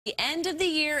The end of the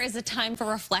year is a time for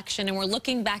reflection, and we're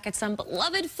looking back at some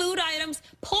beloved food items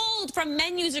pulled from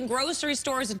menus in grocery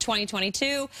stores in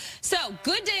 2022. So,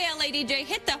 good day, LA DJ.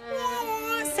 Hit the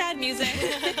sad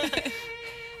music.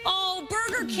 Oh,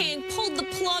 Burger King pulled the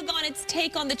plug on its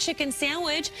take on the chicken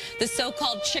sandwich. The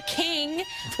so-called Chiking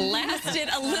lasted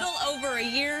a little over a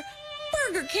year.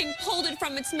 Burger King pulled it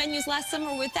from its menus last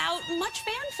summer without much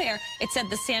fanfare. It said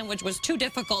the sandwich was too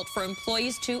difficult for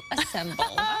employees to assemble.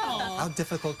 How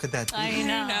difficult could that be? I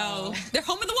know. They're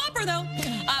home of the Whopper, though.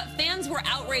 Fans were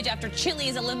outraged after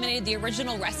Chili's eliminated the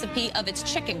original recipe of its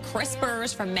chicken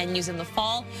crispers from menus in the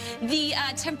fall. The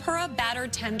tempura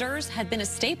battered tenders had been a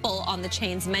staple on the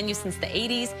chain's menu since the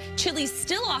 80s. Chili's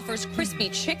still offers crispy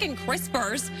chicken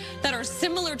crispers that are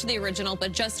similar to the original,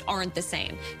 but just aren't the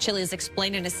same. Chili's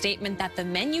explained in a statement that the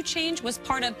menu change was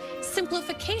part of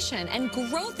simplification and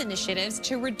growth initiatives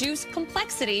to reduce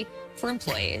complexity for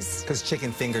employees. Because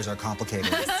chicken fingers are complicated.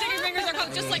 Chicken fingers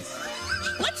are just like,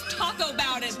 let's talk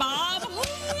about it, Bob. Who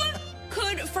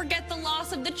could forget the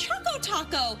loss of the Choco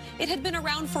Taco? It had been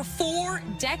around for 4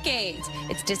 decades.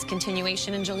 Its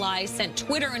discontinuation in July sent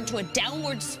Twitter into a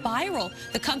downward spiral.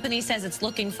 The company says it's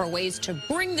looking for ways to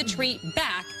bring the treat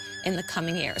back in the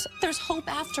coming years. There's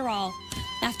hope after all.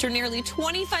 After nearly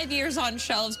 25 years on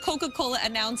shelves, Coca-Cola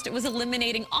announced it was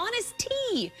eliminating Honest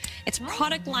Tea, its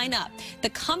product lineup. The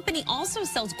company also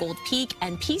sells Gold Peak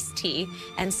and Peace Tea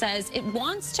and says it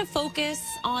wants to focus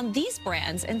on these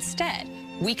brands instead.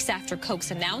 Weeks after Coke's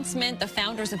announcement, the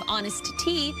founders of Honest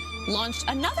Tea launched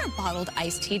another bottled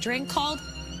iced tea drink called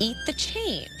Eat the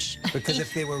Change. Because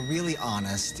if they were really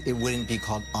honest, it wouldn't be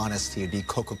called Honest Tea, it'd be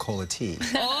Coca-Cola Tea.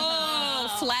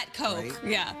 Flat Coke,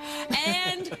 right? Yeah.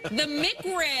 And the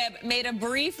McRib made a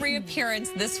brief reappearance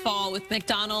this fall, with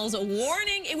McDonald's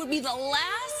warning it would be the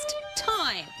last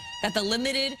time that the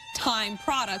limited time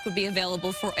product would be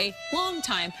available for a long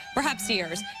time, perhaps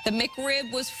years. The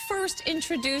McRib was first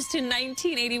introduced in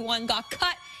 1981, got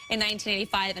cut in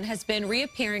 1985, and has been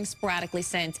reappearing sporadically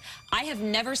since. I have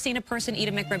never seen a person eat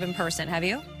a McRib in person. Have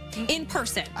you? In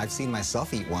person. I've seen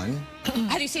myself eat one.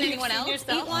 Have you seen anyone else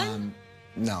eat one?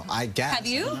 No, I guess. Have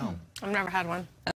you? No. I've never had one.